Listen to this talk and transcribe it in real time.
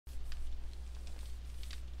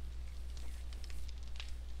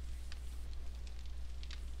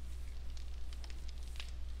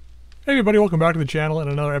Hey everybody, welcome back to the channel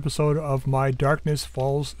and another episode of my Darkness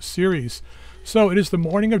Falls series. So it is the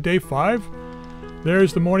morning of day 5.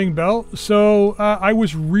 There's the morning bell. So I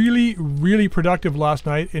was really productive last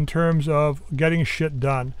night in terms of getting shit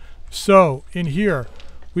done. So in here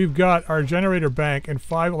we've got our generator bank and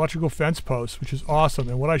 5 electrical fence posts, which is awesome.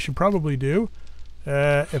 And what I should probably do,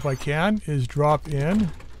 if I can, is drop in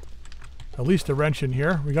at least a wrench in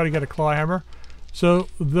here. We got to get a claw hammer. So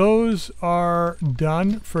those are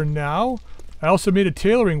done for now. I also made a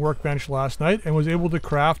tailoring workbench last night and was able to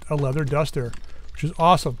craft a leather duster, which is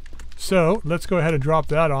awesome. So let's go ahead and drop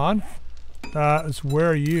that on. Let's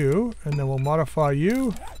wear you, and then we'll modify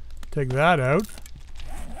you. Take that out.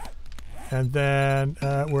 And then,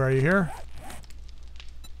 where are you here?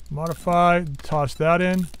 Modify, toss that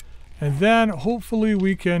in. And then hopefully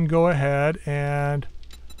we can go ahead and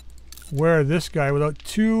wear this guy without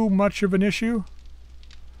too much of an issue.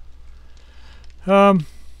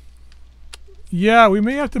 Yeah, we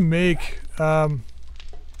may have to make, I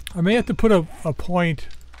may have to put a point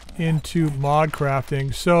into mod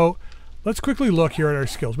crafting. So let's quickly look here at our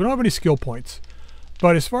skills. We don't have any skill points,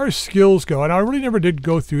 but as far as skills go, and I really never did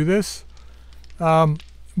go through this,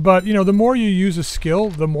 but you know, the more you use a skill,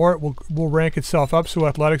 the more it will rank itself up. So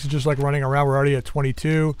athletics is just like running around. We're already at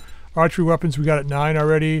 22. Archery weapons, we got at 9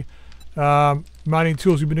 already. Mining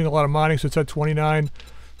tools, we've been doing a lot of mining, so it's at 29.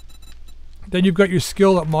 Then you've got your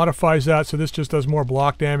skill that modifies that, so this just does more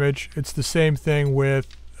block damage. It's the same thing with,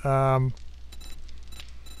 where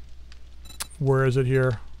is it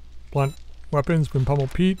here? Blunt weapons, been pummel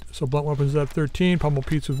Pete, so blunt weapons is at 13, pummel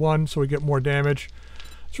Pete's with 1, so we get more damage.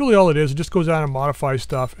 That's really all it is. It just goes down and modifies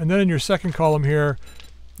stuff. And then in your second column here,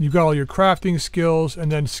 you've got all your crafting skills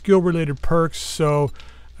and then skill-related perks. So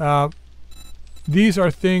these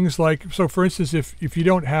are things like, so for instance, if you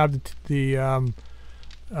don't have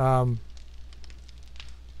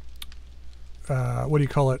what do you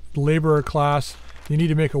call it, laborer class, you need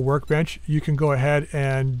to make a workbench, you can go ahead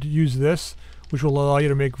and use this, which will allow you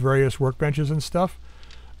to make various workbenches and stuff.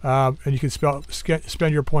 And you can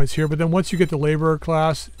spend your points here. But then once you get the laborer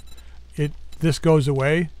class, this goes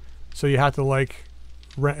away. So you have to like,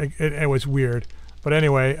 it was weird. But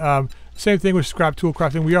anyway, same thing with scrap tool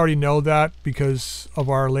crafting. We already know that because of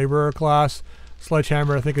our laborer class.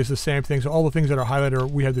 Sledgehammer, I think, is the same thing. So all the things that are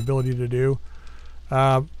highlighted, we have the ability to do.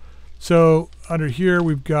 So under here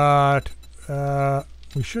we've got,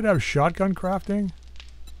 we should have shotgun crafting.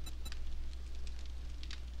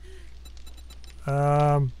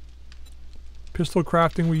 Pistol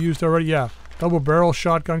crafting we used already. Yeah, double barrel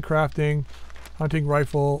shotgun crafting, hunting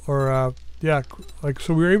rifle, or yeah, like,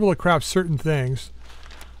 so we were able to craft certain things.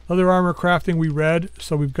 Leather armor crafting we read,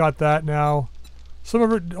 so we've got that now. Some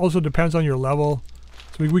of it also depends on your level.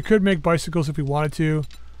 So we could make bicycles if we wanted to.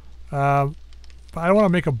 But I don't want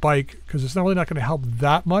to make a bike because it's really not going to help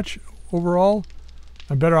that much overall.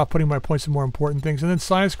 I'm better off putting my points in more important things. And then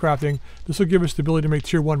science crafting, this will give us the ability to make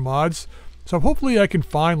tier 1 mods. So hopefully I can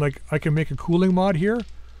find, like, I can make a cooling mod here.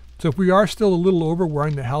 So if we are still a little over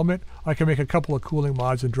wearing the helmet, I can make a couple of cooling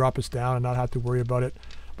mods and drop us down and not have to worry about it.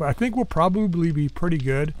 But I think we'll probably be pretty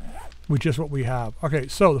good with just what we have. Okay,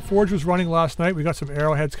 so the forge was running last night. We got some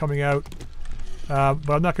arrowheads coming out. But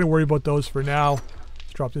I'm not going to worry about those for now.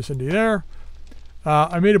 Let's drop this into there.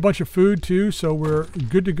 I made a bunch of food too, so we're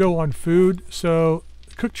good to go on food. So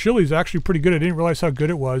cooked chili is actually pretty good. I didn't realize how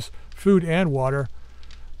good it was. Food and water.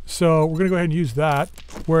 So we're going to go ahead and use that.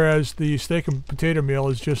 Whereas the steak and potato meal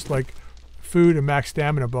is just like food and max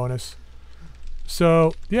stamina bonus.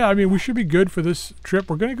 So yeah, I mean, we should be good for this trip.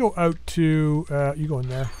 We're going to go out to, you go in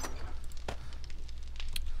there.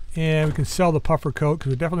 And we can sell the puffer coat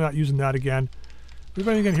because we're definitely not using that again. Do we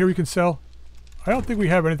have anything in here we can sell? I don't think we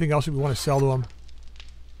have anything else that we want to sell to them.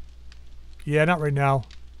 Yeah, not right now.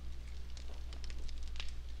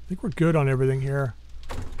 I think we're good on everything here.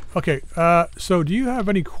 Okay, so do you have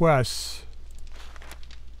any quests?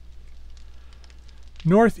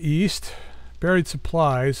 Northeast, buried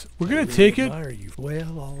supplies. We're going to take it. Well,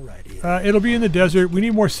 alrighty. It'll be in the desert. We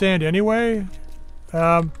need more sand anyway.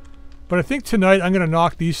 But I think tonight I'm going to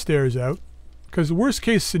knock these stairs out. Because the worst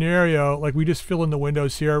case scenario, like we just fill in the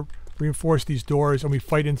windows here, reinforce these doors, and we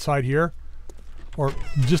fight inside here. Or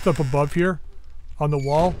just up above here on the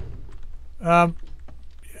wall.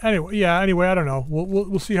 Anyway, I don't know.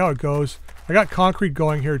 We'll see how it goes. I got concrete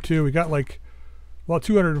going here too. We got like, well,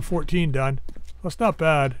 214 done. That's not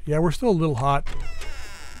bad. Yeah, we're still a little hot.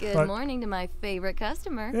 Good morning to my favorite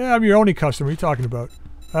customer. Yeah, I'm your only customer. What are you talking about?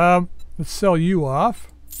 Let's sell you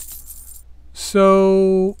off.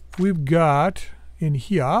 So we've got in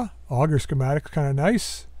here, auger schematic, kind of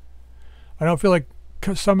nice. I don't feel like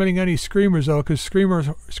summoning any screamers though, because screamer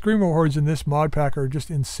hordes in this mod pack are just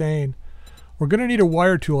insane. We're gonna need a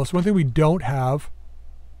wire tool. That's one thing we don't have.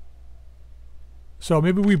 So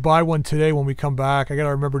maybe we buy one today when we come back. I gotta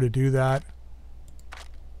remember to do that.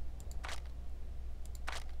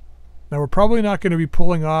 Now we're probably not going to be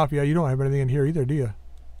pulling off. Yeah, you don't have anything in here either, do you?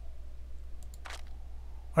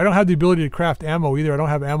 I don't have the ability to craft ammo either. I don't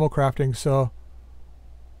have ammo crafting, so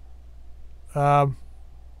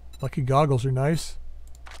lucky goggles are nice.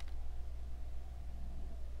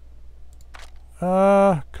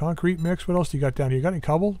 Concrete mix. What else do you got down here? You got any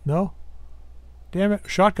cobble? No? Damn it.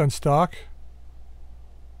 Shotgun stock.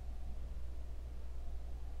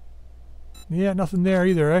 Yeah, nothing there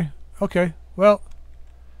either, eh? Okay. Well,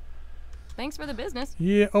 thanks for the business.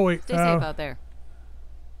 yeah. Oh, wait. Stay safe out there.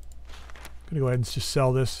 Gonna go ahead and just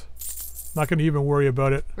sell this. Not gonna even worry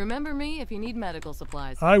about it. Remember me if you need medical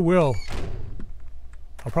supplies. I will.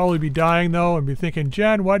 I'll probably be dying though and be thinking,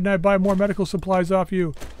 Jen, why didn't I buy more medical supplies off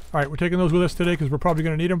you? All right, we're taking those with us today because we're probably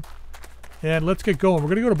gonna need them. And let's get going. We're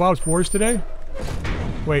gonna go to Bob's Boars today.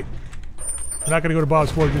 Wait, we're not gonna go to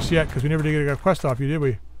Bob's Boars just yet because we never did get a quest off you, did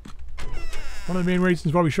we? One of the main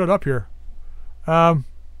reasons why we showed up here. Got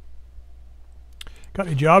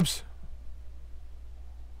any jobs?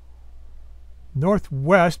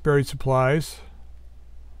 Northwest buried supplies.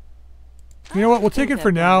 You know what? We'll take it for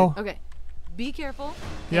now. Okay. Be careful.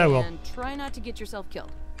 Yeah, I will. And try not to get yourself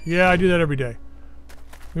killed. Yeah, I do that every day.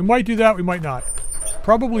 We might do that. We might not.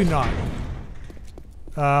 Probably not.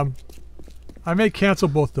 I may cancel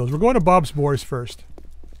both those. We're going to Bob's Boars first.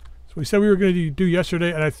 So we said we were going to do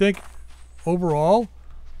yesterday, and I think overall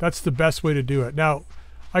that's the best way to do it. Now,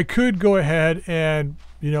 I could go ahead and,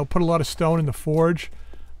 you know, put a lot of stone in the forge,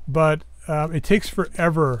 but it takes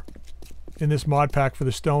forever in this mod pack for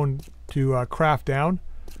the stone to craft down.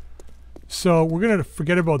 So we're going to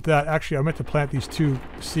forget about that. Actually, I meant to plant these 2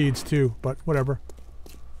 seeds too, but whatever.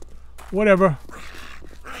 Whatever.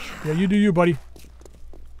 Yeah, you do you, buddy.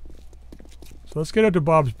 So let's get out to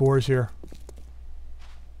Bob's Boars here.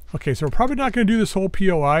 Okay, so we're probably not going to do this whole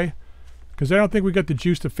POI because I don't think we got the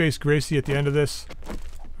juice to face Gracie at the end of this.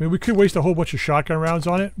 I mean, we could waste a whole bunch of shotgun rounds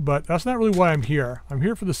on it, but that's not really why I'm here. I'm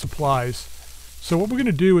here for the supplies. So what we're going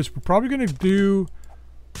to do is we're probably going to do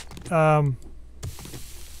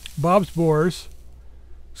Bob's Boars,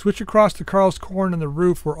 switch across to Carl's Corn on the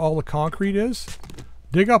roof where all the concrete is,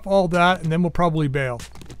 dig up all that, and then we'll probably bail.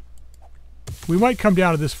 We might come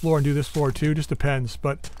down to this floor and do this floor too, just depends.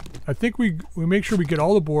 But I think we make sure we get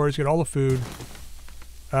all the boars, get all the food,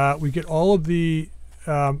 we get all of the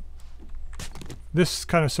this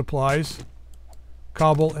kind of supplies,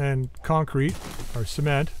 cobble and concrete, or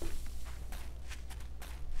cement.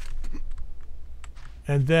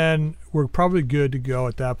 And then we're probably good to go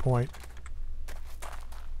at that point.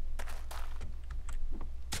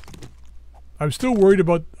 I'm still worried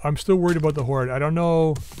about the Horde. I don't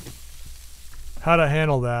know how to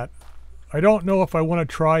handle that. I don't know if I want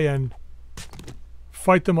to try and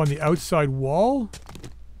fight them on the outside wall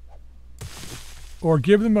or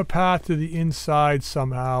give them a path to the inside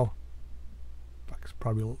somehow. Fuck,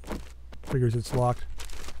 probably figures it's locked.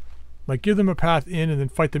 Like give them a path in and then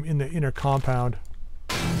fight them in the inner compound.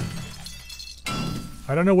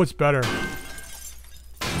 I don't know what's better.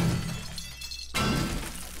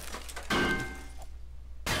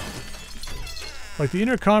 Like the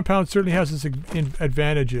inner compound certainly has its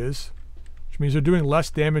advantages, which means they're doing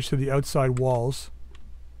less damage to the outside walls.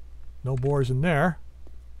 No boars in there.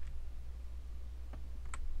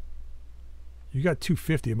 You got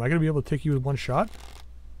 250. Am I going to be able to take you with one shot?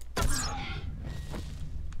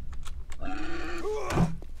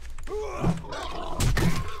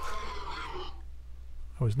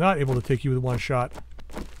 I was not able to take you with one shot.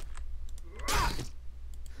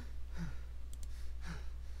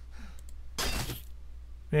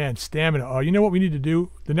 Man, stamina. Oh, you know what we need to do?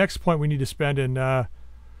 The next point we need to spend in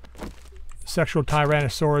Sexual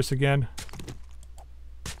Tyrannosaurus again.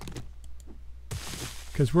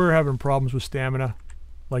 Because we're having problems with stamina.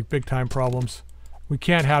 Like big time problems. We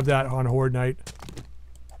can't have that on Horde night.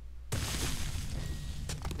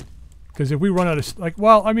 Because if we run out of... like,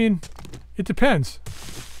 well, I mean, it depends.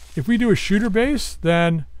 If we do a shooter base,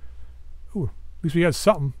 then... ooh, at least we got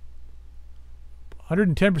something.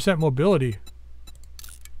 110% mobility.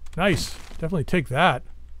 Nice. Definitely take that.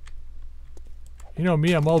 You know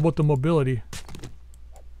me, I'm all about the mobility.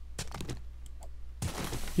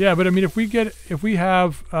 Yeah, but I mean, if we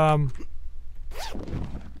have, what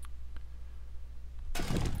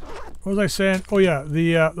was I saying? Oh yeah,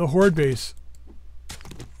 the Horde base.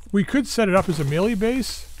 We could set it up as a melee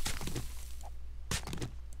base,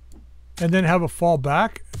 and then have a fall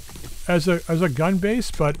back as a gun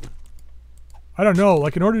base, but I don't know.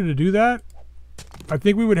 Like in order to do that, I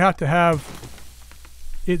think we would have to have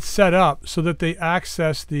it set up so that they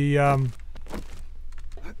access the.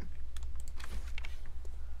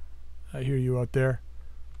 I hear you out there.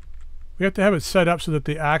 We have to have it set up so that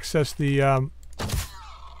they access the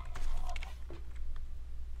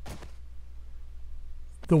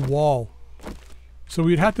wall. So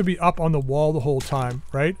we'd have to be up on the wall the whole time,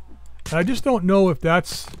 right? And I just don't know if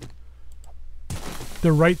that's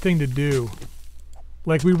the right thing to do.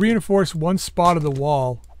 Like we reinforce one spot of the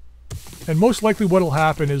wall, and most likely what'll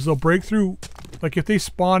happen is they'll break through, like if they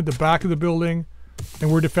spawn at the back of the building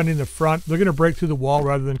and we're defending the front, they're gonna break through the wall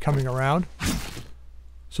rather than coming around.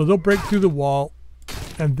 So they'll break through the wall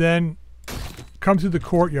and then come through the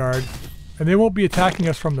courtyard, and they won't be attacking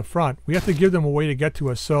us from the front. We have to give them a way to get to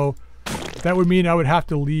us. So that would mean I would have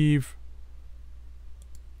to leave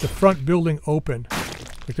the front building open,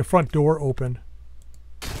 like the front door open.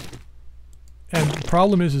 And the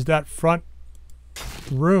problem is that front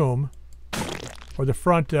room, or the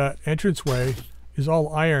front entranceway, is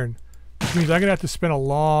all iron. Which means I'm going to have to spend a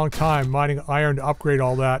long time mining iron to upgrade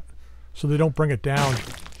all that so they don't bring it down.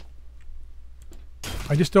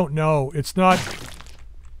 I just don't know. It's not...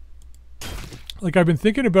 Like I've been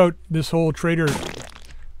thinking about this whole trader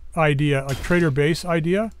idea, like trader base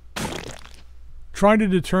idea. Trying to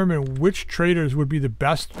determine which traders would be the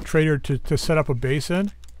best trader to set up a base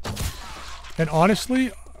in. And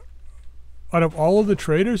honestly, out of all of the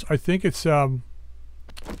traders, I think it's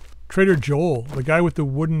Trader Joel, the guy with the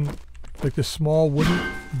wooden, like the small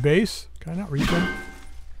wooden base. Can I not reach him?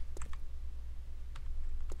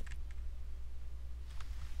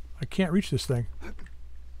 I can't reach this thing.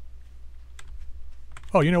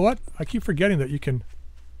 Oh, you know what? I keep forgetting that you can...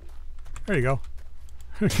 There you go.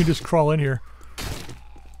 You can just crawl in here.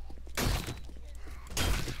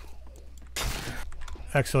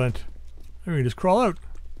 Excellent. Let me just crawl out.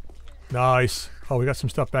 Nice. Oh, we got some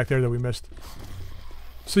stuff back there that we missed.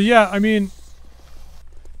 So yeah, I mean,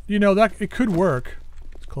 you know, that it could work.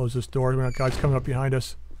 Let's close this door. We got guys coming up behind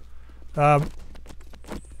us.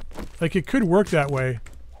 Like it could work that way.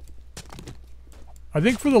 I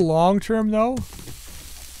think for the long term though,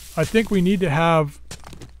 I think we need to have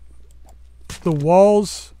the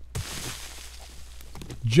walls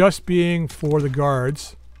just being for the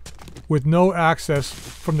guards with no access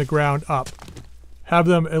from the ground up. Have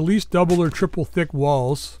them at least double or triple thick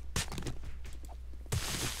walls.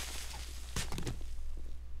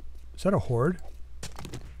 Is that a horde?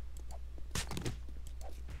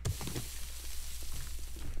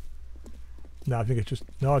 No, I think it's just...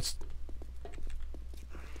 No, it's...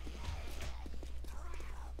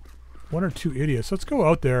 one or two idiots. Let's go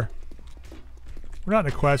out there. We're not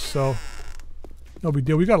in a quest, so... no big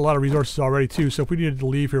deal. We've got a lot of resources already, too, so if we needed to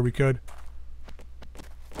leave here, we could.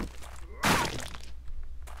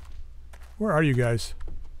 Where are you guys?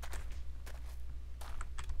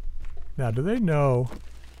 Now, do they know...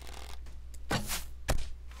 is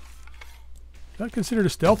that considered a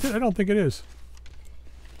stealth hit? I don't think it is.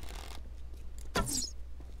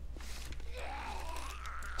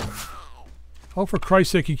 Oh, for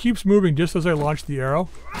Christ's sake, he keeps moving just as I launch the arrow.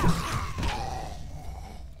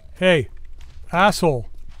 Hey, asshole.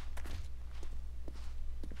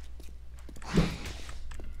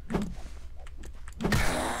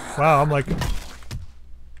 Wow, I'm like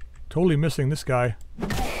totally missing this guy.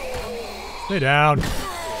 Stay down.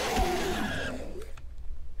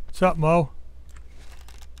 What's up, Mo?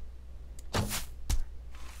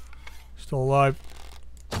 Still alive.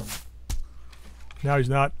 Now he's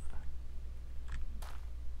not.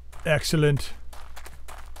 Excellent.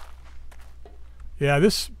 Yeah,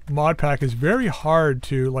 this mod pack is very hard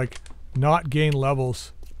to like not gain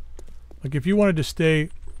levels. Like if you wanted to stay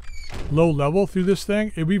low level through this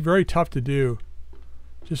thing, it'd be very tough to do.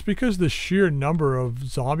 Just because the sheer number of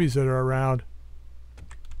zombies that are around.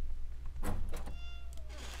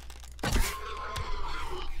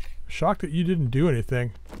 Shocked that you didn't do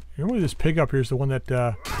anything. Normally this pig up here is the one that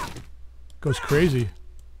goes crazy.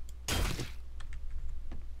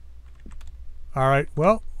 Alright,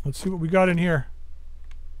 well, let's see what we got in here.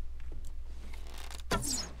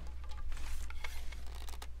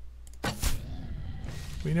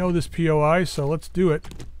 We know this POI, so let's do it.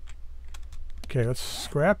 Okay, let's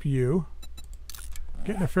scrap you.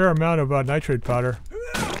 Getting a fair amount of nitrate powder.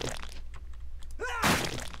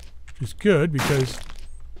 Which is good because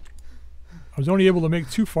I was only able to make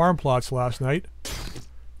 2 farm plots last night.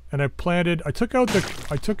 And I took out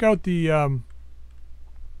the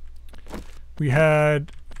we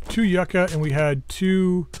had 2 yucca and we had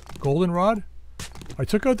 2 goldenrod. I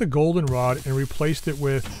took out the goldenrod and replaced it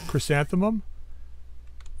with chrysanthemum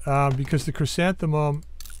because the chrysanthemum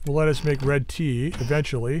will let us make red tea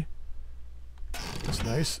eventually. That's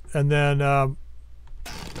nice. And then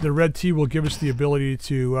the red tea will give us the ability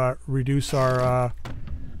to reduce our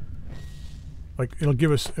like it'll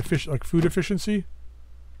give us like food efficiency,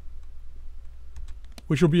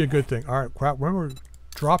 which will be a good thing. All right, crap, we're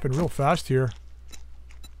dropping real fast here.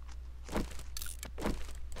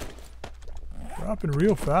 Dropping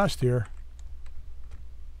real fast here.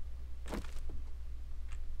 All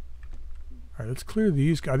right, let's clear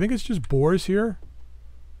these. I think it's just boars here.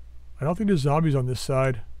 I don't think there's zombies on this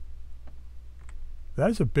side. That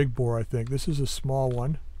is a big boar, I think. This is a small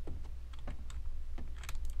one.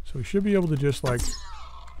 So we should be able to just like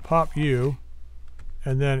pop you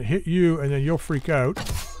and then hit you and then you'll freak out.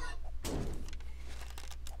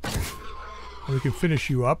 And we can finish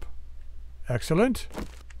you up. Excellent.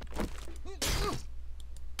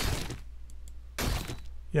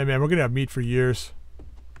 Yeah, man, we're going to have meat for years.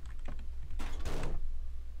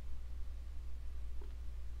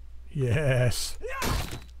 Yes.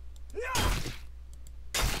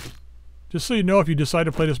 Just so you know, if you decide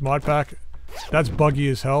to play this mod pack, that's buggy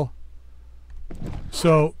as hell.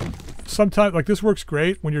 So, sometimes, like, this works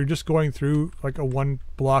great when you're just going through, like, a one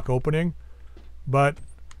block opening. But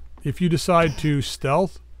if you decide to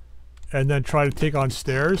stealth and then try to take on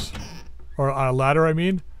stairs, or on a ladder, I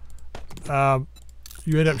mean,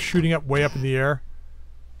 you end up shooting up way up in the air.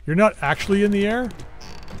 You're not actually in the air.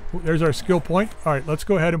 There's our skill point. All right, let's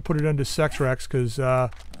go ahead and put it into Sex Rex because,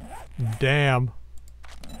 damn.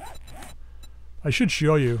 I should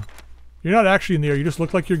show you. You're not actually in the air. You just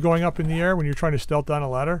look like you're going up in the air when you're trying to stealth down a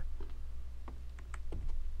ladder.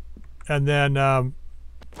 And then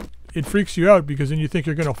it freaks you out because then you think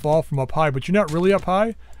you're going to fall from up high, but you're not really up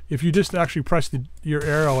high. If you just actually press your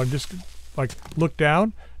arrow and just like look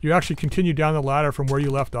down, you actually continue down the ladder from where you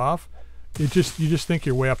left off. You just think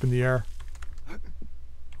you're way up in the air.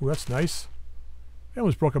 Ooh, that's nice. I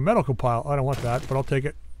almost broke a medical pile. I don't want that, but I'll take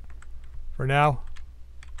it for now.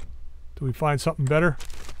 Do we find something better?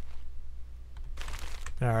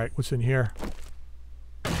 Alright, what's in here?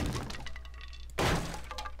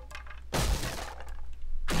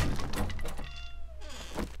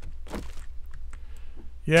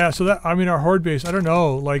 Yeah, so that, I mean, our horde base, I don't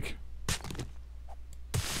know, like,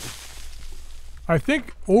 I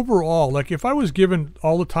think overall, like, if I was given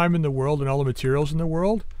all the time in the world and all the materials in the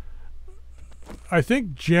world, I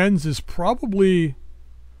think Jen's is probably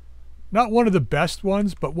not one of the best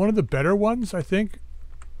ones, but one of the better ones, I think.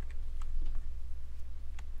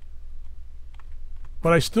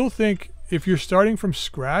 But I still think if you're starting from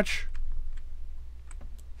scratch,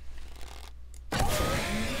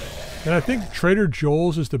 then I think Trader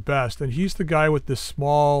Joel's is the best. And he's the guy with the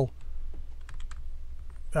small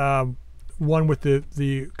one with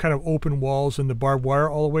the kind of open walls and the barbed wire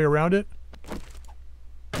all the way around it.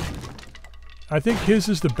 I think his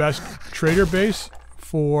is the best trader base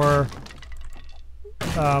for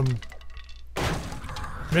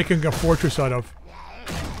making a fortress out of.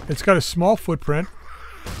 It's got a small footprint.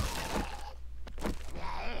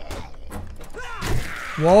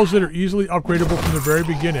 Walls that are easily upgradable from the very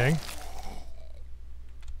beginning.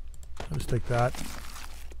 Let's take that.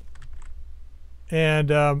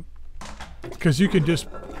 And because you can just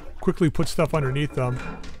quickly put stuff underneath them.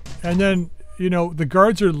 And then, you know, the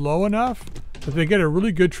guards are low enough that they get a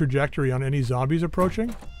really good trajectory on any zombies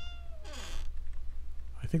approaching.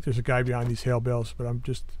 I think there's a guy behind these hail bales, but I'm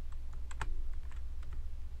just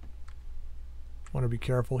want to be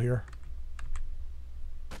careful here.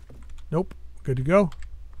 Nope. Good to go.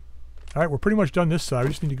 Alright, we're pretty much done this side. We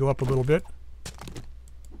just need to go up a little bit.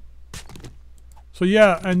 So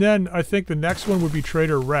yeah, and then I think the next one would be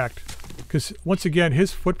Trader Wrecked. Because once again,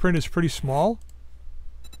 his footprint is pretty small.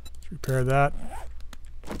 Let's repair that.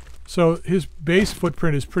 So his base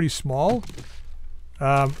footprint is pretty small.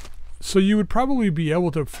 So you would probably be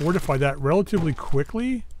able to fortify that relatively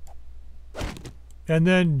quickly. And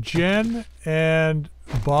then Jen and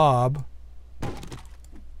Bob...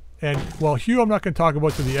 And, well, Hugh I'm not going to talk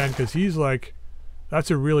about to the end because he's like,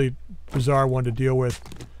 that's a really bizarre one to deal with.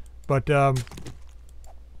 But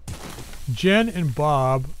Jen and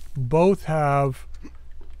Bob both have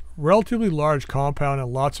relatively large compound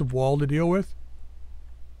and lots of wall to deal with.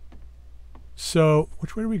 So,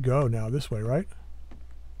 which way do we go now? This way, right?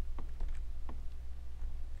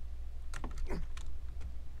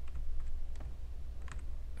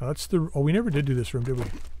 Oh, that's the, oh, we never did do this room, did we?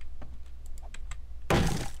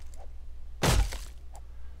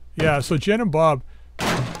 Yeah, so Jen and Bob,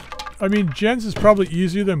 I mean, Jen's is probably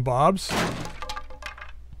easier than Bob's.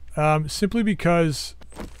 simply because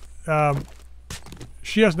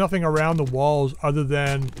she has nothing around the walls other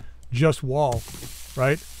than just wall,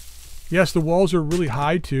 right? Yes, the walls are really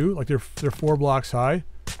high too, like they're 4 blocks high.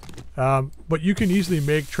 But you can easily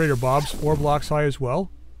make Trader Bob's 4 blocks high as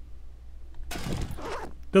well.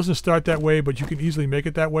 Doesn't start that way, but you can easily make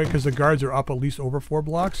it that way because the guards are up at least over 4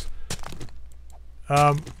 blocks.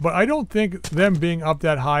 But I don't think them being up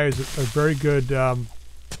that high is a very good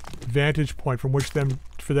vantage point from which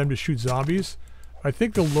for them to shoot zombies. I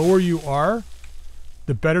think the lower you are,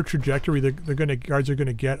 the better trajectory guards are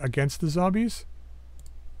gonna get against the zombies.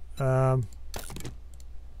 And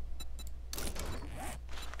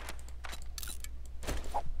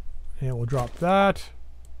we'll drop that.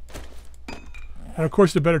 And of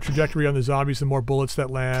course, the better trajectory on the zombies, the more bullets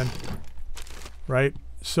that land, right?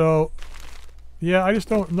 So, yeah,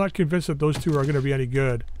 I'm not convinced that those two are going to be any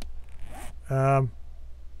good.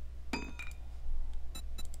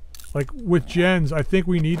 Like with gens, I think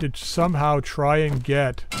we need to somehow try and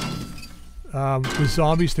get the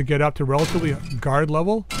zombies to get up to relatively guard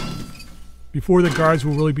level before the guards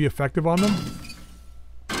will really be effective on them.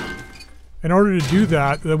 In order to do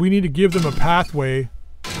that, we need to give them a pathway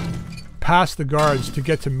past the guards to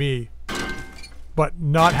get to me, but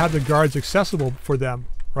not have the guards accessible for them,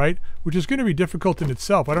 right? Which is going to be difficult in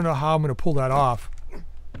itself. I don't know how I'm going to pull that off,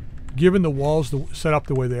 given the walls set up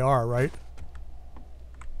the way they are, right?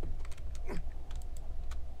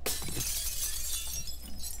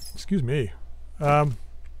 Excuse me. So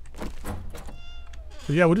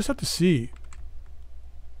yeah, we'll just have to see.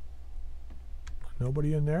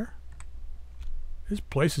 Nobody in there? This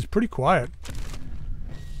place is pretty quiet.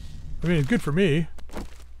 I mean, it's good for me.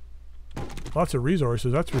 Lots of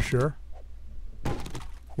resources, that's for sure.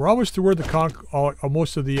 We're almost to where the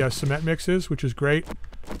most of the cement mix is, which is great.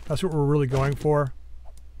 That's what we're really going for.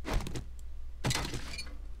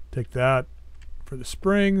 Take that for the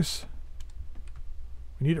springs.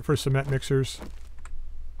 We need it for cement mixers.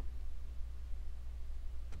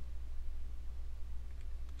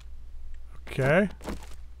 Okay.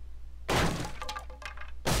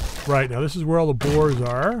 Right, now this is where all the boars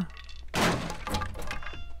are.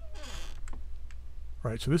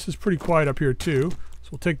 Right, so this is pretty quiet up here too. So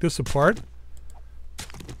we'll take this apart.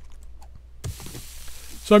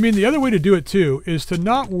 So I mean, the other way to do it too is to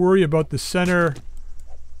not worry about the center,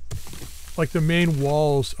 like the main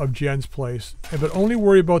walls of Jen's place, but only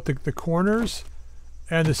worry about the corners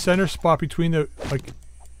and the center spot between the, like,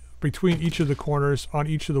 between each of the corners on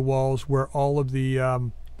each of the walls where all of the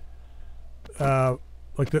the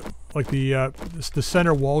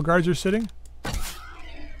center wall guards are sitting.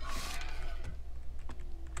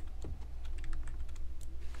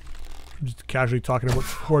 I'm just casually talking about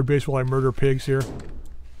Horde base while I murder pigs here.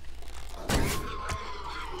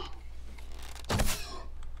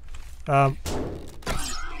 Because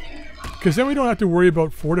then we don't have to worry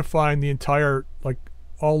about fortifying the entire, like,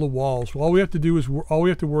 all the walls. All we have to do is, all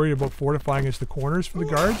we have to worry about fortifying is the corners for the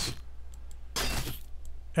guards.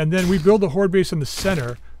 And then we build the Horde base in the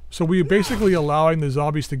center, so we're basically allowing the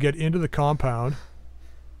zombies to get into the compound.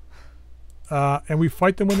 And we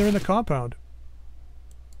fight them when they're in the compound.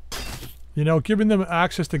 You know, giving them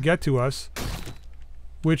access to get to us,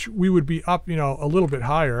 which we would be up, you know, a little bit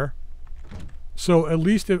higher. So at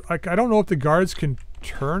least, if, like, I don't know if the guards can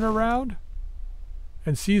turn around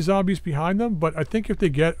and see zombies behind them, but I think if they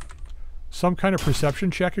get some kind of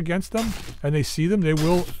perception check against them and they see them, they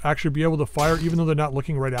will actually be able to fire even though they're not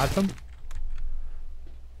looking right at them.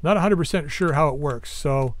 Not 100% sure how it works,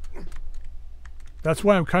 so that's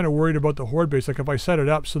why I'm kind of worried about the Horde base. Like, if I set it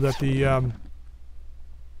up so that the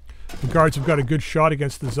guards have got a good shot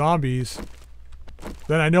against the zombies,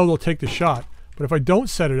 then I know they'll take the shot. But if I don't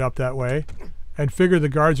set it up that way and figure the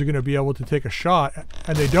guards are going to be able to take a shot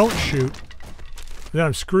and they don't shoot, then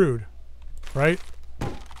I'm screwed, right?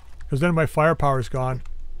 Because then my firepower is gone.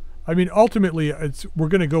 I mean, ultimately, we're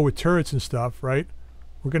going to go with turrets and stuff, right?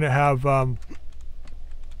 We're going to have the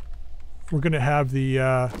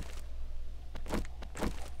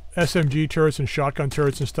SMG turrets and shotgun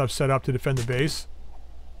turrets and stuff set up to defend the base.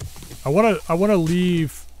 I want to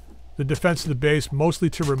leave the defense of the base mostly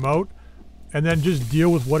to remote, and then just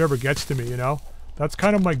deal with whatever gets to me. You know, that's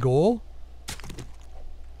kind of my goal.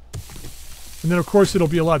 And then of course it'll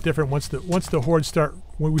be a lot different once the hordes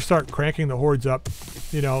when we start cranking the hordes up.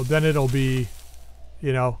 You know, then it'll be,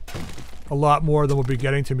 you know, a lot more than will be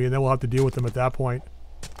getting to me, and then we'll have to deal with them at that point.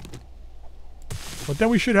 But then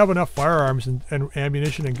we should have enough firearms and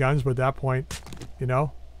ammunition and guns by that point, you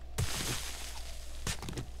know.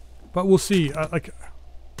 But we'll see. Like,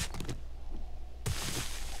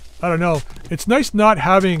 I don't know. It's nice not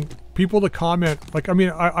having people to comment. Like, I mean,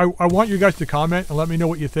 I want you guys to comment and let me know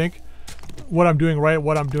what you think, what I'm doing right,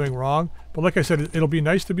 what I'm doing wrong. But like I said, it'll be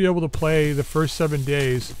nice to be able to play the first 7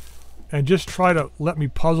 days and just try to let me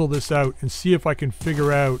puzzle this out and see if I can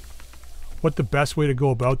figure out what the best way to go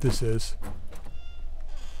about this is.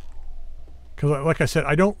 Because like I said,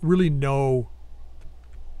 I don't really know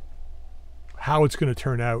how it's going to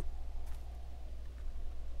turn out.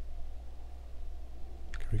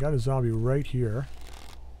 Okay, we got a zombie right here.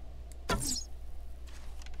 Is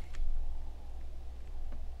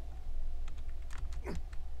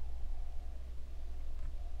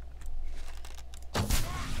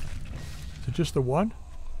it just the one?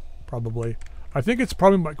 Probably. I think it's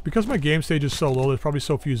probably because my game stage is so low, there's probably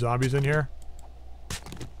so few zombies in here.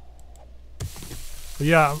 But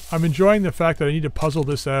yeah, I'm enjoying the fact that I need to puzzle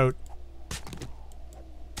this out.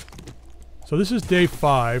 So this is day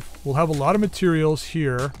 5. We'll have a lot of materials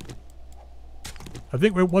here. I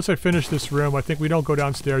think once I finish this room, I think we don't go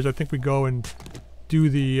downstairs. I think we go and do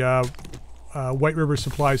the White River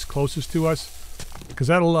supplies closest to us, because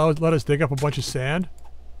that'll let us dig up a bunch of sand.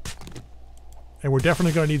 And we're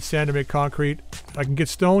definitely going to need sand to make concrete. I can get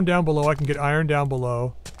stone down below. I can get iron down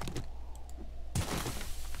below.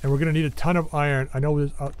 And we're going to need a ton of iron. I know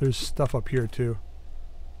there's stuff up here too.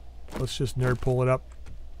 Let's just nerd pull it up.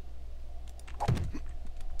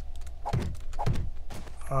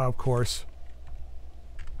 Of course.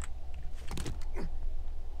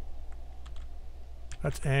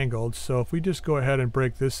 That's angled, so if we just go ahead and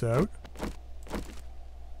break this out.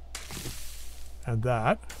 And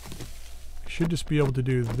that. I should just be able to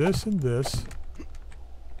do this and this.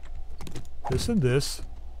 This and this.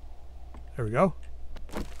 There we go.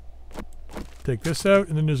 Take this out,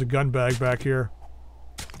 and then there's a gun bag back here.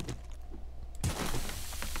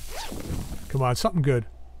 Come on, something good.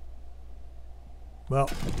 Well,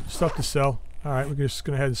 stuff to sell. Alright, we're just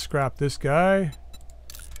going to head and scrap this guy.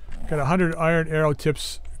 Got 100 iron arrow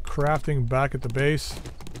tips crafting back at the base.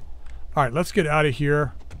 Alright, let's get out of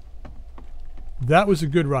here. That was a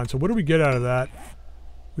good run. So what do we get out of that?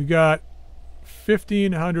 We got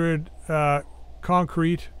 1,500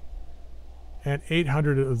 concrete and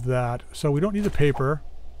 800 of that. So we don't need the paper.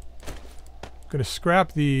 I'm going to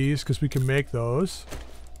scrap these because we can make those.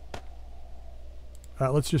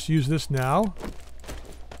 Let's just use this now.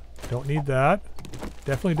 Don't need that.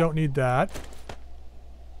 Definitely don't need that.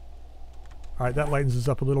 Alright, that lightens us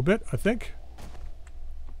up a little bit, I think.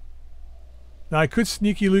 Now I could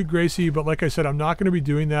sneaky loot Gracie, but like I said, I'm not going to be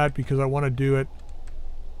doing that because I want to do it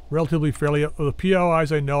relatively fairly. The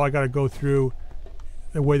POIs I know I got to go through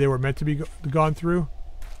the way they were meant to be gone through.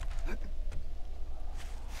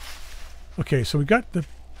 Okay, so we got the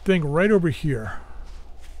thing right over here.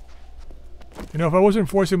 You know, if I wasn't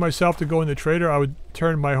forcing myself to go in the trader, I would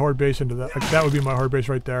turn my horde base into that. Like, that would be my horde base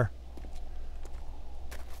right there.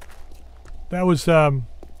 That was one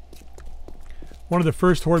of the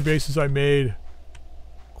first horde bases I made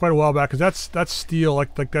quite a while back, because that's steel,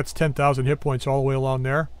 like that's 10,000 hit points all the way along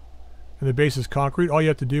there, and the base is concrete. All you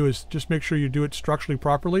have to do is just make sure you do it structurally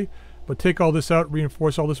properly, but take all this out,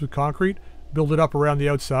 reinforce all this with concrete, build it up around the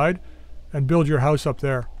outside, and build your house up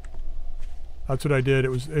there. That's what I did.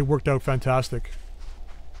 It worked out fantastic.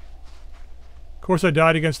 Of course, I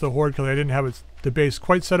died against the horde because I didn't have the base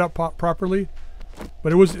quite set up properly.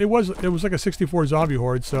 But it was like a 64 zombie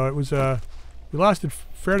horde, so it was we lasted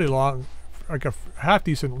fairly long, like a half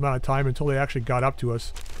decent amount of time until they actually got up to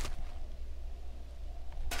us.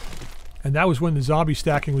 And that was when the zombie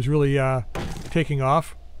stacking was really taking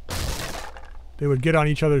off. They would get on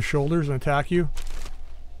each other's shoulders and attack you.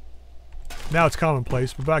 Now it's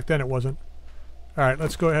commonplace, but back then it wasn't. Alright,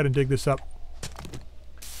 let's go ahead and dig this up.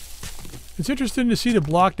 It's interesting to see the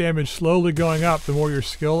block damage slowly going up the more your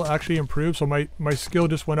skill actually improves. So my skill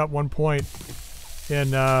just went up 1 point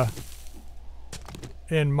in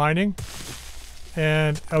mining.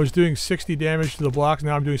 And I was doing 60 damage to the blocks,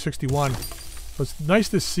 now I'm doing 61. So it's nice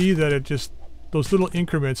to see that it just, those little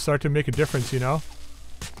increments start to make a difference, you know?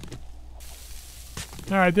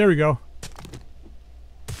 Alright, there we go.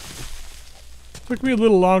 Took me a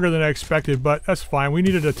little longer than I expected, but that's fine. We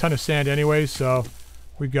needed a ton of sand anyway, so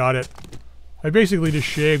we got it. I basically just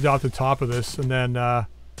shaved off the top of this, and then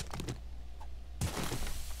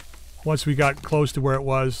once we got close to where it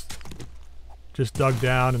was, just dug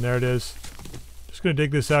down, and there it is. Just gonna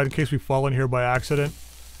dig this out in case we fall in here by accident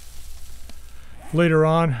later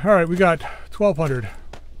on. Alright, we got 1,200.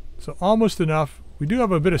 So almost enough. We do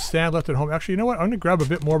have a bit of sand left at home. Actually, you know what? I'm gonna grab a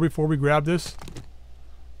bit more before we grab this.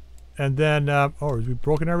 And then, oh, is we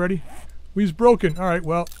broken already? We's broken. Alright,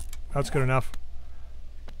 well, that's good enough.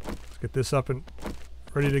 Let's get this up and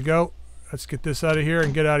ready to go. let's get this out of here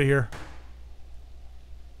and get out of here.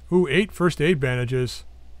 Ooh, 8 first aid bandages.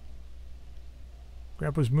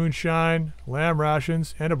 Grandpa's moonshine, lamb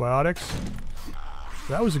rations, antibiotics.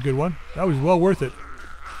 That was a good one. That was well worth it.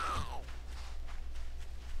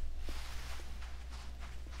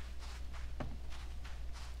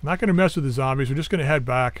 Not going to mess with the zombies. We're just going to head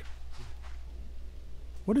back.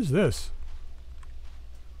 What is this?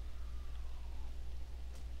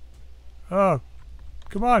 Oh,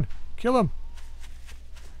 come on, kill him.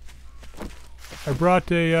 I brought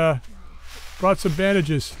some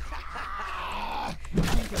bandages.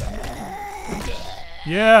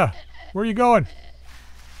 Yeah, where are you going?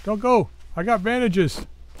 Don't go. I got bandages.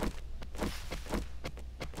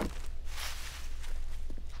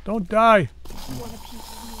 Don't die. You want a piece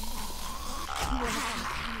of me? You want a piece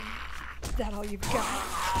of me? Is that all you've got?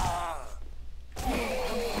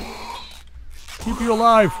 Keep you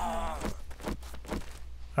alive.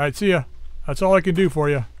 Alright, see ya. That's all I can do for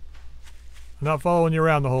you. I'm not following you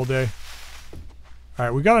around the whole day.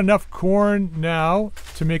 Alright, we got enough corn now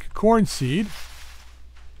to make a corn seed,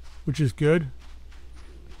 which is good.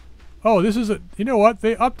 Oh, this is a... You know what?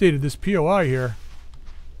 They updated this POI here.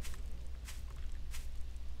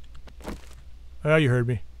 Oh, you heard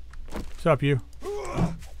me. What's up, you?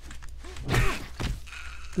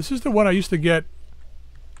 This is the one I used to get.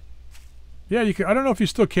 Yeah, you can. I don't know if you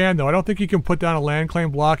still can, though. I don't think you can put down a land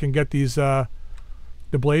claim block and get these, the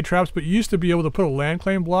blade traps, but you used to be able to put a land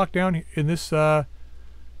claim block down in this,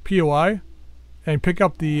 POI and pick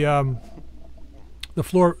up the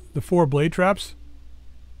 4 blade traps.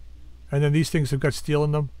 And then these things have got steel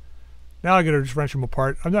in them. Now I gotta just wrench them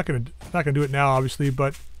apart. I'm not gonna do it now, obviously,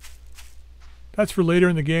 but that's for later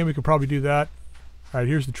in the game. We could probably do that. Alright,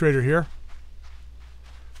 here's the trader here.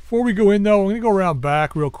 Before we go in, though, I'm going to go around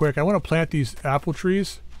back real quick. I want to plant these apple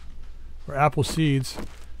trees, or apple seeds.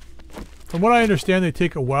 From what I understand, they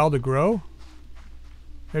take a while to grow.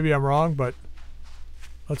 Maybe I'm wrong, but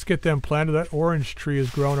let's get them planted. That orange tree is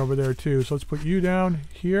growing over there, too. So let's put you down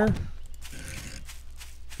here.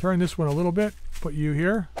 Turn this one a little bit. Put you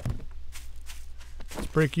here. Let's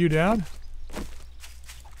break you down.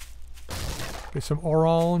 Get some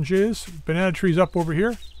oranges. Banana trees up over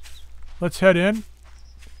here. Let's head in.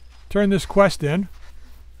 Turn this quest in.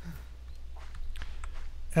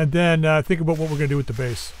 And then think about what we're going to do with the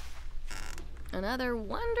base. Another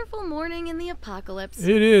wonderful morning in the apocalypse.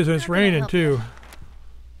 It is, and it's raining too.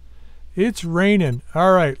 It's raining.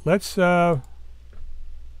 Alright, let's sell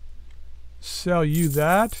you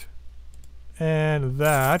that. And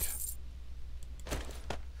that.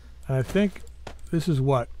 And I think this is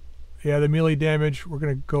what? Yeah, the melee damage. We're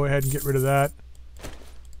going to go ahead and get rid of that.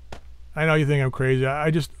 I know you think I'm crazy.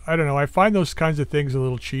 I don't know. I find those kinds of things a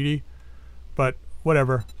little cheaty. But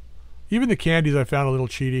whatever. Even the candies I found a little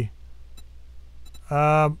cheaty.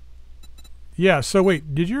 Yeah, so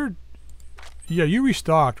wait. Did your... Yeah, you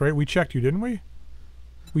restocked, right? We checked you, didn't we?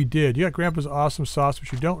 We did. You got Grandpa's awesome sauce,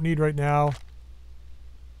 which you don't need right now.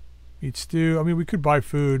 Eat stew. I mean, we could buy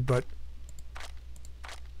food, but...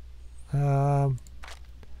 nothing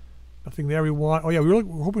there we want. Oh yeah, we were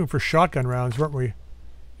hoping for shotgun rounds, weren't we?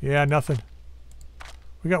 Yeah, nothing.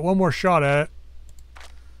 We got one more shot at it.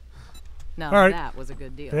 Now all right. That was a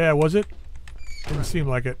good deal. Yeah, was it? Didn't seem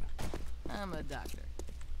like it. I'm a doctor.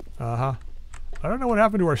 Uh-huh. I don't know what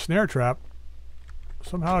happened to our snare trap.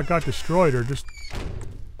 Somehow it got destroyed, or just...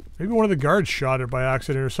 Maybe one of the guards shot it by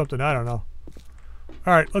accident or something. I don't know.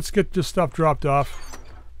 Alright, let's get this stuff dropped off.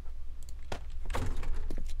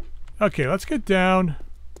 Okay, let's get down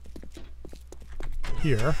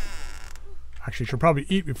here. Actually, I should probably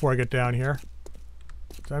eat before I get down here.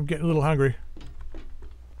 So I'm getting a little hungry.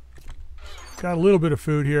 Got a little bit of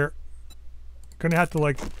food here. Gonna have to,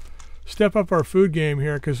 like, step up our food game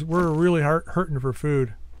here because we're really hurting for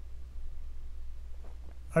food.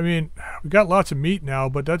 I mean, we got lots of meat now,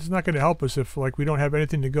 but that's not going to help us if, like, we don't have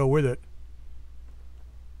anything to go with it.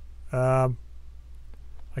 I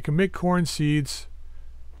can make corn seeds.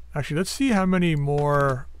 Actually, let's see how many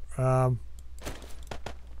more... let's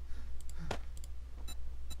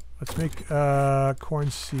make corn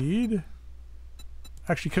seed.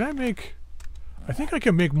 Actually, can I make... I think I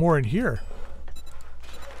can make more in here.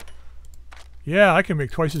 Yeah, I can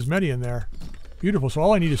make twice as many in there. Beautiful. So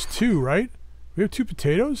all I need is 2, right? We have 2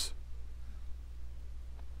 potatoes?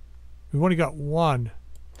 We've only got 1.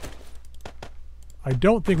 I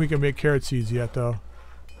don't think we can make carrot seeds yet, though.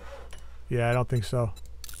 Yeah, I don't think so.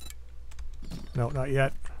 No, not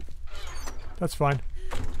yet. That's fine.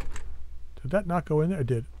 Did that not go in there? It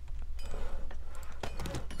did.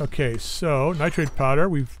 Okay, so nitrate powder.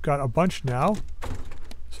 We've got a bunch now.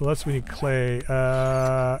 So So we need clay.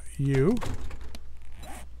 You.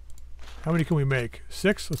 How many can we make?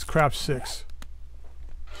 6? Let's craft 6.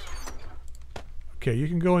 Okay, you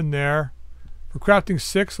can go in there. For crafting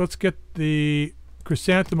 6, let's get the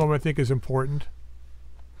chrysanthemum, I think is important.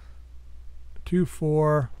 2,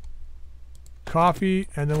 4. Coffee,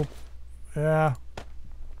 and then we'll,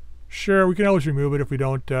 sure, we can always remove it if we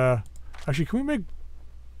don't, actually, can we make,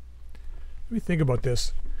 let me think about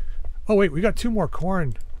this. Oh wait, we got 2 more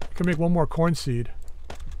corn. We can make 1 more corn seed.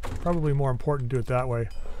 Probably more important to do it that way.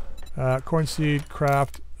 Corn seed,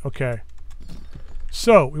 craft, okay.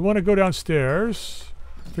 So, we want to go downstairs,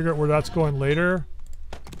 figure out where that's going later.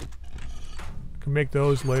 Can make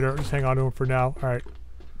those later, just hang on to them for now. Alright,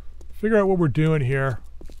 figure out what we're doing here.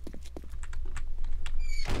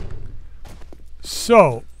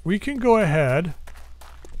 So, we can go ahead.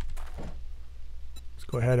 Let's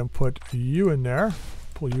go ahead and put you in there.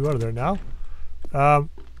 Pull you out of there now.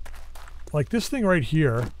 Like this thing right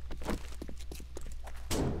here.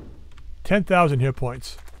 10,000 hit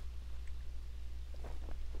points.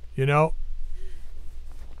 You know,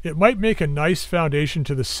 it might make a nice foundation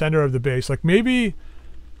to the center of the base. Like maybe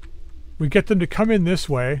we get them to come in this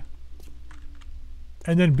way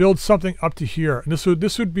and then build something up to here. And this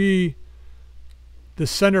would be the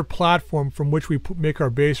center platform from which we make our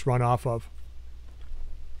base run off of.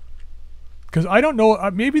 Because I don't know,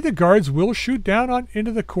 maybe the guards will shoot down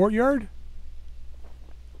into the courtyard.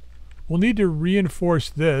 We'll need to reinforce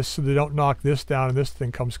this so they don't knock this down and this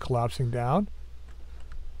thing comes collapsing down.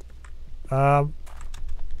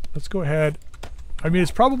 Let's go ahead. I mean,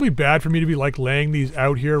 it's probably bad for me to be like laying these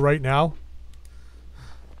out here right now.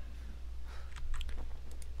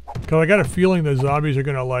 Because I got a feeling the zombies are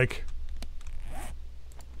going to like...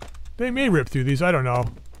 They may rip through these, I don't know.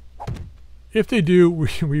 If they do,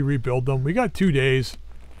 we rebuild them. We got 2 days.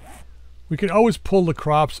 We can always pull the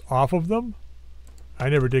crops off of them. I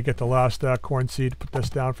never did get the last corn seed. Put this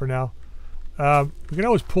down for now. We can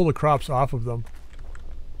always pull the crops off of them.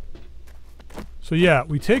 So yeah,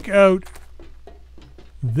 we take out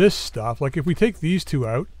this stuff. Like if we take these 2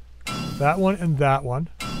 out, that one and that one.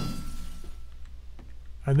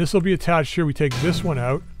 And this will be attached here. We take this one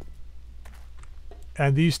out.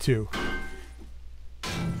 And these 2.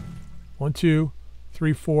 1, 2,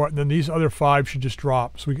 3, 4, and then these other 5 should just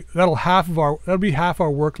drop. So that'll be half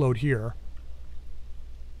our workload here.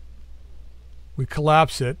 We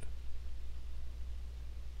collapse it.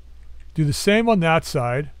 Do the same on that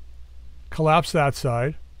side. Collapse that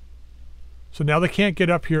side. So now they can't get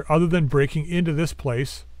up here other than breaking into this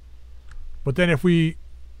place. But then if we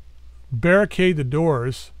barricade the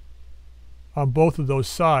doors on both of those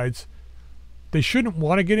sides, they shouldn't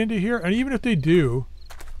want to get into here. And even if they do,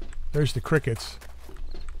 there's the crickets.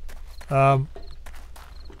 Like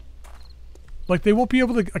they won't be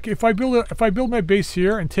able to. Like if I build my base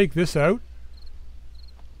here and take this out,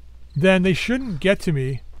 then they shouldn't get to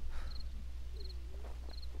me.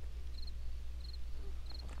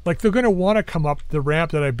 Like they're going to want to come up the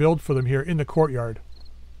ramp that I build for them here in the courtyard.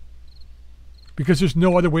 Because there's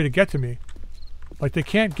no other way to get to me. Like they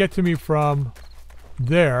can't get to me from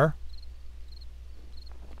there.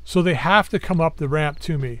 So they have to come up the ramp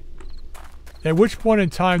to me. At which point in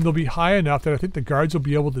time they'll be high enough that I think the guards will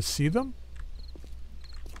be able to see them.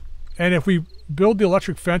 And if we build the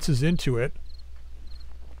electric fences into it,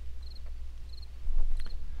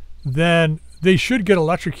 then they should get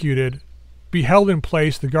electrocuted, be held in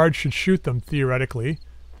place. The guards should shoot them theoretically,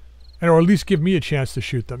 or at least give me a chance to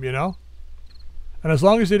shoot them, you know? And as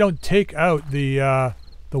long as they don't take out the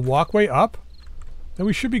walkway up, then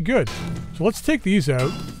we should be good. So let's take these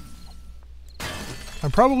out.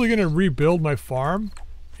 I'm probably going to rebuild my farm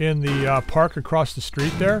in the park across the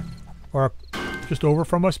street there, or just over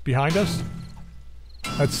from us, behind us,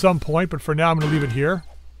 at some point, but for now I'm going to leave it here.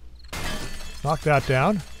 Knock that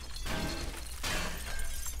down.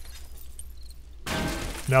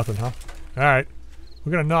 Nothing, huh? Alright.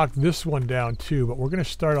 We're going to knock this one down too, but we're going to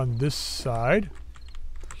start on this side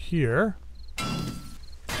here.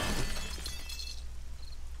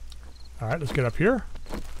 Alright, let's get up here.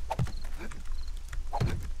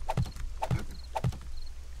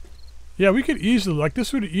 Yeah, we could easily, like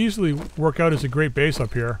this would easily work out as a great base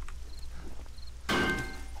up here.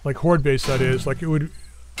 Like Horde base, that is. Like it would,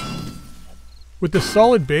 with the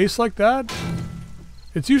solid base like that,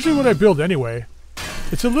 it's usually what I build anyway.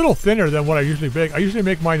 It's a little thinner than what I usually make. I usually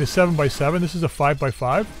make mine a 7x7. This is a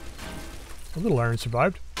 5x5. A little iron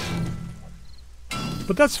survived.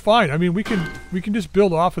 But that's fine. I mean, we can just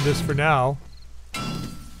build off of this for now.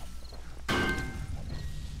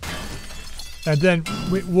 And then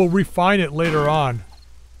we'll refine it later on.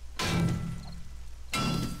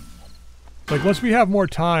 Like once we have more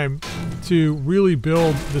time to really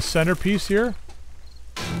build the centerpiece here,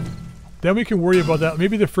 then we can worry about that.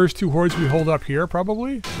 Maybe the first 2 hordes we hold up here,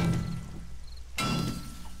 probably.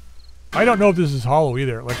 I don't know if this is hollow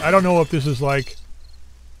either. Like, I don't know if this is like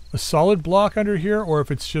a solid block under here or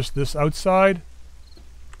if it's just this outside.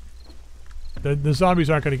 The zombies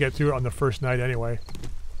aren't going to get through it on the first night anyway.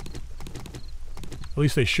 At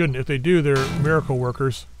least they shouldn't. If they do, they're miracle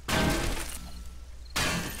workers.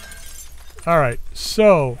 Alright,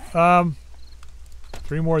 so,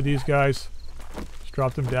 3 more of these guys. Just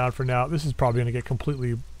drop them down for now. This is probably going to get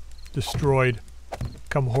completely destroyed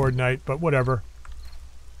come Horde night, but whatever.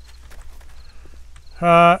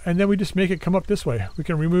 And then we just make it come up this way. We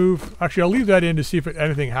can remove... Actually, I'll leave that in to see if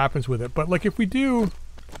anything happens with it. But, like, if we do...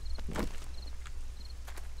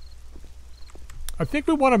 I think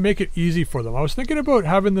we want to make it easy for them. I was thinking about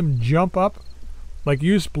having them jump up. Like,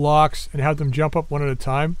 use blocks and have them jump up one at a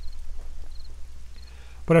time.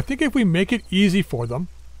 But I think if we make it easy for them,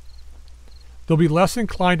 they'll be less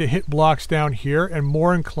inclined to hit blocks down here and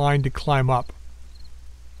more inclined to climb up.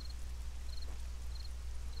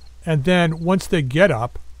 And then once they get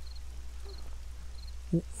up,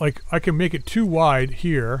 like I can make it too wide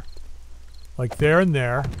here, like there and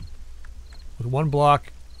there, with 1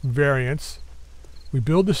 block variance. We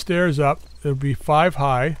build the stairs up. It'll be 5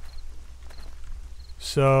 high.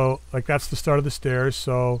 So, like that's the start of the stairs.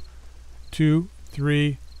 So, 2,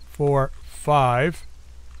 3, 4, 5.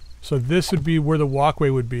 So this would be where the walkway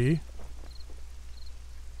would be.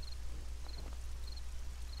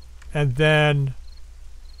 And then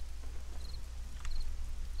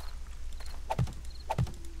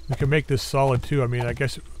we can make this solid too. I mean, I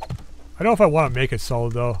guess... I don't know if I want to make it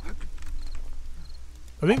solid though.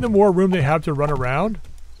 I think the more room they have to run around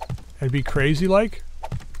and be crazy like.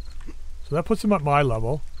 So that puts them at my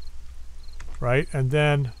level. Right? And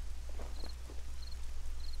then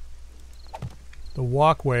the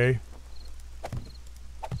walkway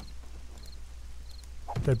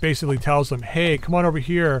that basically tells them, hey, come on over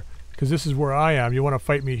here because this is where I am. You want to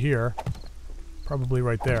fight me here. Probably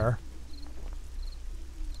right there.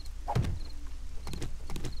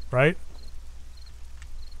 Right?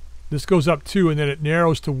 This goes up 2 and then it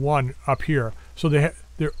narrows to 1 up here. So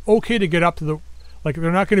they're okay to get up to the... Like,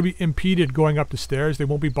 they're not going to be impeded going up the stairs. They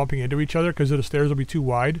won't be bumping into each other because the stairs will be too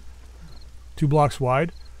wide. 2 blocks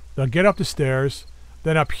wide. They'll get up the stairs.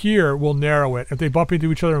 Then up here, we'll narrow it. If they bump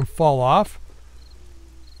into each other and fall off,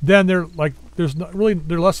 then they're like... There's not really...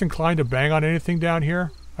 They're less inclined to bang on anything down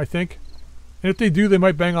here, I think. And if they do, they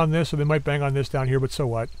might bang on this or they might bang on this down here, but so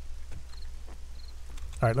what?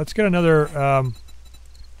 Alright, let's get another...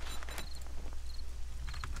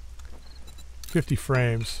 50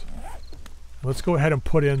 frames. Let's go ahead and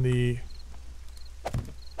put in the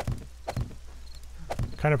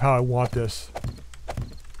kind of how I want this.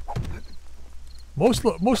 Most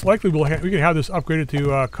likely we can have this upgraded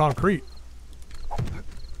to concrete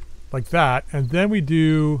like that, and then we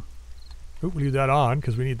do. Oop, we leave that on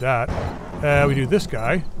because we need that. We do this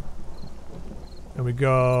guy, and we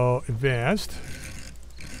go advanced.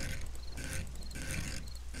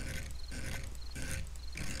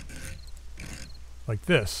 Like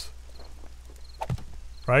this,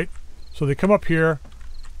 right? So they come up here,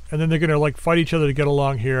 and then they're gonna like fight each other to get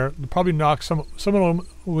along here. They'll probably knock some of them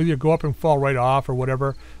will either go up and fall right off or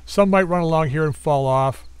whatever. Some might run along here and fall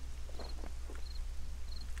off.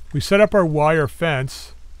 We set up our wire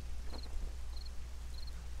fence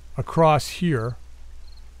across here,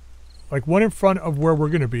 like one in front of where we're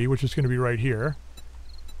gonna be, which is gonna be right here.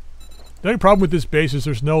 The only problem with this base is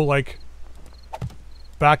there's no like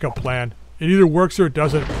backup plan. It either works or it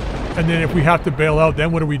doesn't. And then if we have to bail out,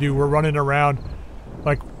 then what do? We're running around.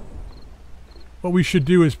 Like, what we should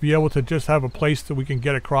do is be able to just have a place that we can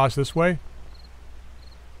get across this way.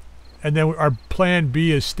 And then our plan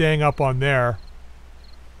B is staying up on there.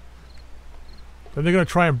 Then they're going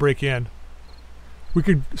to try and break in. We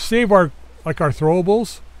could save our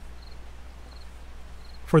throwables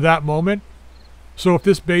for that moment. So if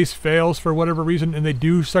this base fails for whatever reason and they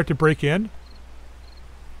do start to break in,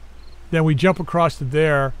 then we jump across to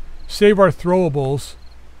there, save our throwables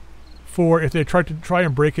for if they try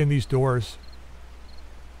and break in these doors.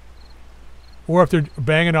 Or if they're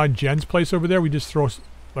banging on Jen's place over there, we just throw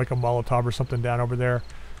like a Molotov or something down over there.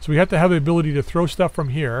 So we have to have the ability to throw stuff from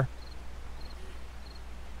here.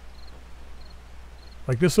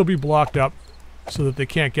 Like this will be blocked up so that they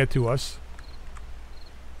can't get to us.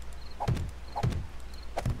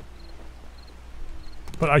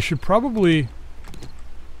 But I should probably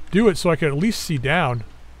do it so I can at least see down.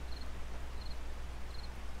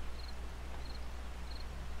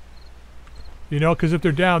 You know, because if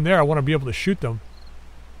they're down there, I want to be able to shoot them.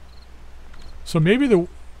 So maybe the...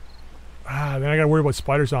 then I gotta worry about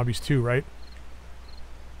spider zombies too, right?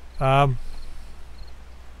 So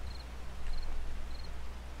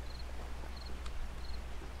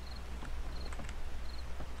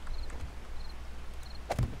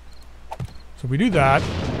we do that.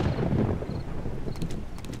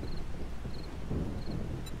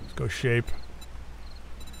 Let's go shape.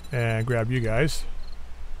 And grab you guys.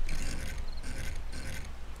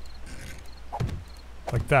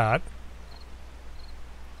 Like that.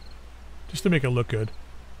 Just to make it look good.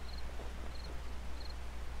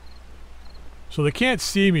 So they can't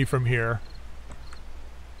see me from here.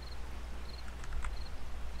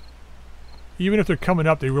 Even if they're coming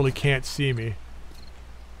up, they really can't see me.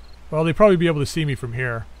 Well, they'd probably be able to see me from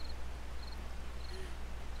here.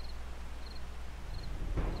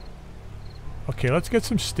 Okay, let's get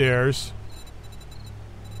some stairs.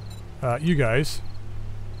 You guys.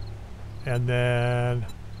 And then...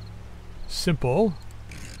 simple.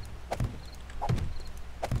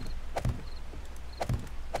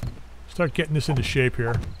 Start getting this into shape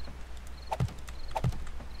here.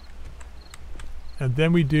 And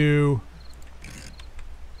then we do...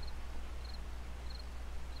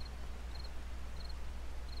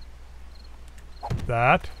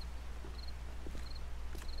 that.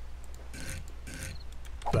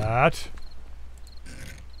 That.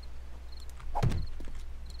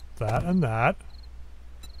 That and that.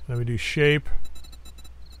 Then we do shape.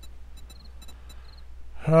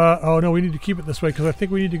 Oh no, we need to keep it this way because I think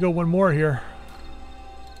we need to go one more here.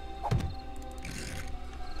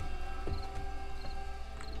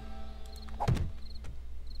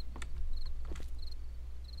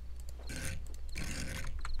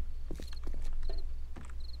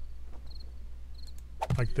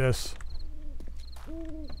 Like this.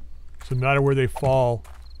 So no matter where they fall.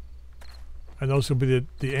 And those will be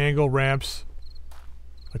the angle ramps.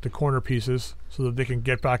 Like the corner pieces. So that they can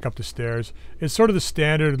get back up the stairs. It's sort of the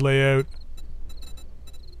standard layout.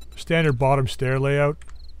 Standard bottom stair layout.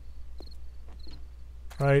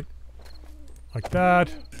 Right? Like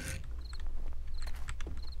that.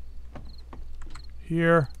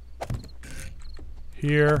 Here.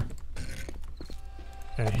 Here.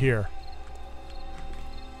 And here.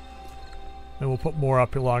 And we'll put more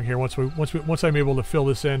up along here once I'm able to fill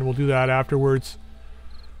this in. We'll do that afterwards.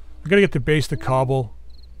 We gotta get the base to cobble.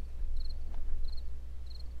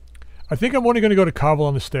 I think I'm only gonna go to cobble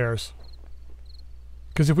on the stairs.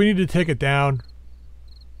 Because if we need to take it down,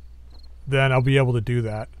 then I'll be able to do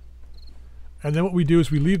that. And then what we do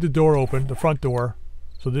is we leave the door open, the front door,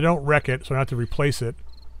 so they don't wreck it, so I don't have to replace it.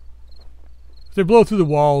 If they blow through the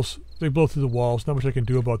walls, they blow through the walls. Not much I can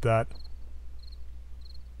do about that.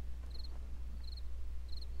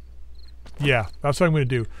 Yeah, that's what I'm going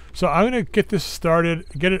to do. So I'm going to get this started,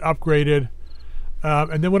 get it upgraded,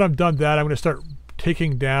 and then when I'm done that, I'm going to start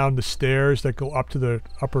taking down the stairs that go up to the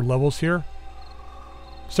upper levels here.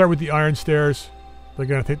 Start with the iron stairs. They're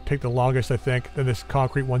going to take the longest, I think. Then this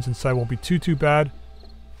concrete ones inside won't be too bad.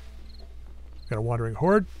 Got a wandering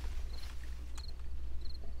horde.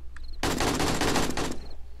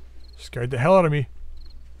 Scared the hell out of me.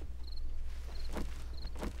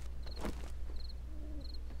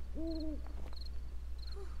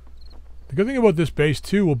 The good thing about this base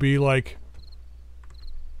too will be like,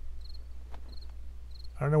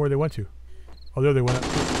 I don't know where they went to. Oh, there they went up.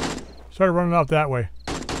 Started running off that way.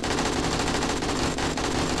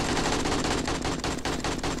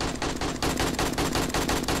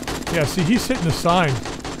 Yeah, see, he's hitting the sign.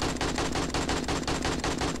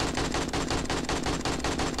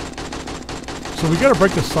 So we gotta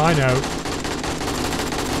break the sign out.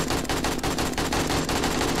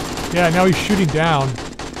 Yeah, now he's shooting down.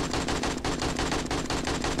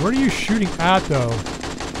 Where are you shooting at, though?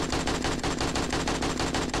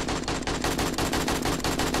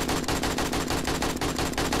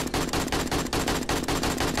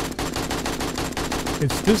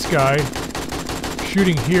 It's this guy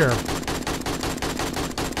shooting here.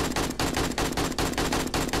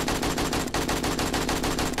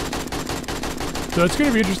 So it's going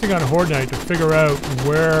to be interesting on Horde Night to figure out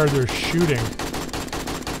where they're shooting.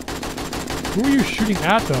 Who are you shooting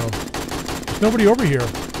at, though? There's nobody over here.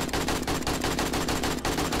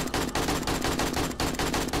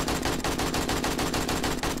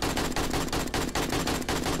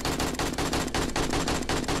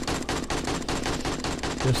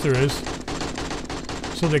 Yes, there is.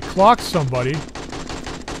 So they clocked somebody.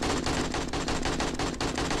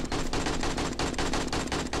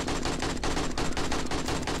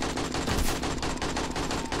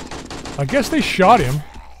 I guess they shot him.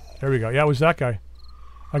 There we go. Yeah, it was that guy.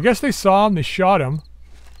 I guess they saw him, they shot him,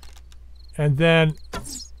 and then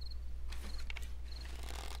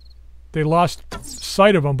they lost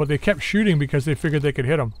sight of him, but they kept shooting because they figured they could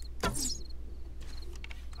hit him.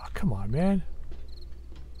 Oh, come on, man.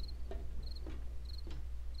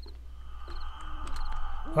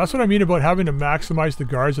 That's what I mean about having to maximize the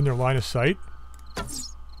guards in their line of sight.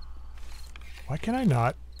 Why can I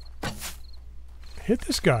not hit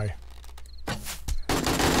this guy?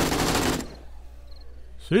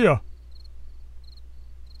 See ya.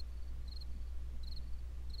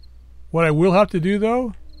 What I will have to do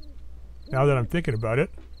though, now that I'm thinking about it.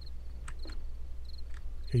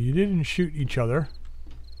 Okay, you didn't shoot each other.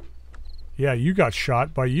 Yeah, you got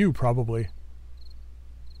shot by you probably.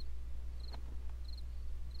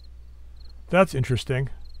 That's interesting.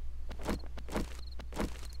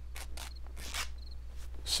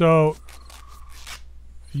 So,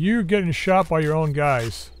 you're getting shot by your own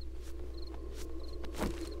guys.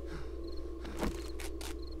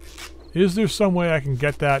 Is there some way I can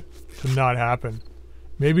get that to not happen?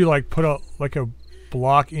 Maybe like put a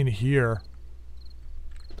block in here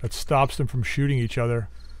that stops them from shooting each other.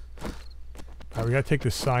 Alright, we gotta take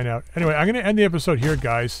this sign out. Anyway, I'm gonna end the episode here,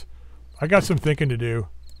 guys. I got some thinking to do.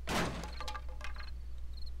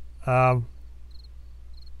 Because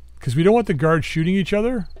we don't want the guards shooting each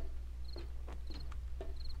other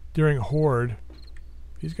during Horde.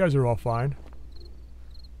 These guys are all fine.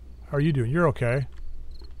 How are you doing? You're okay.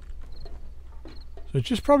 So it's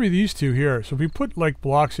just probably these two here. So if we put like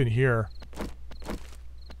blocks in here.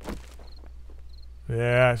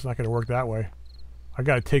 Yeah, it's not going to work that way. I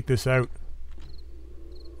got to take this out.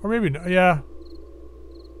 Or maybe, yeah.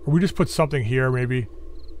 Or we just put something here maybe.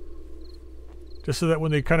 Just so that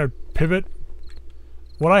when they kind of pivot.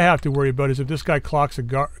 What I have to worry about is if this guy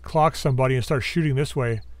clocks somebody and starts shooting this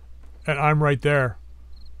way. And I'm right there.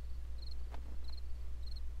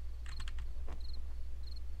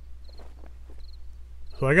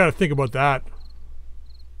 So I got to think about that.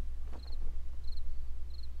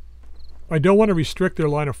 I don't want to restrict their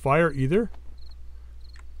line of fire either.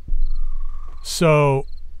 So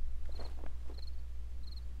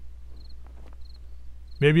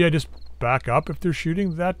maybe I just back up if they're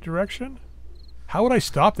shooting that direction. How would I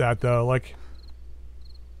stop that though? Like,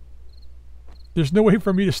 there's no way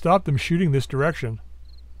for me to stop them shooting this direction.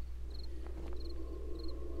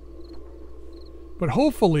 But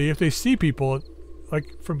hopefully if they see people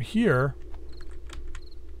like from here,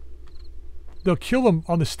 they'll kill them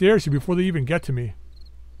on the stairs here before they even get to me.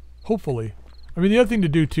 Hopefully. I mean, the other thing to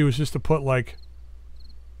do too is just to put like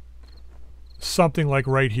something like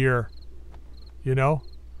right here, you know,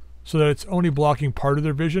 so that it's only blocking part of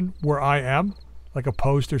their vision where I am, like a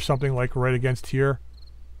post or something like right against here.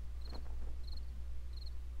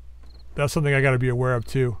 That's something I got to be aware of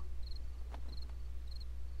too.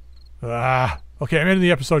 Okay, I'm ending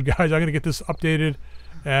the episode, guys. I'm going to get this updated,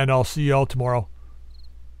 and I'll see y'all tomorrow.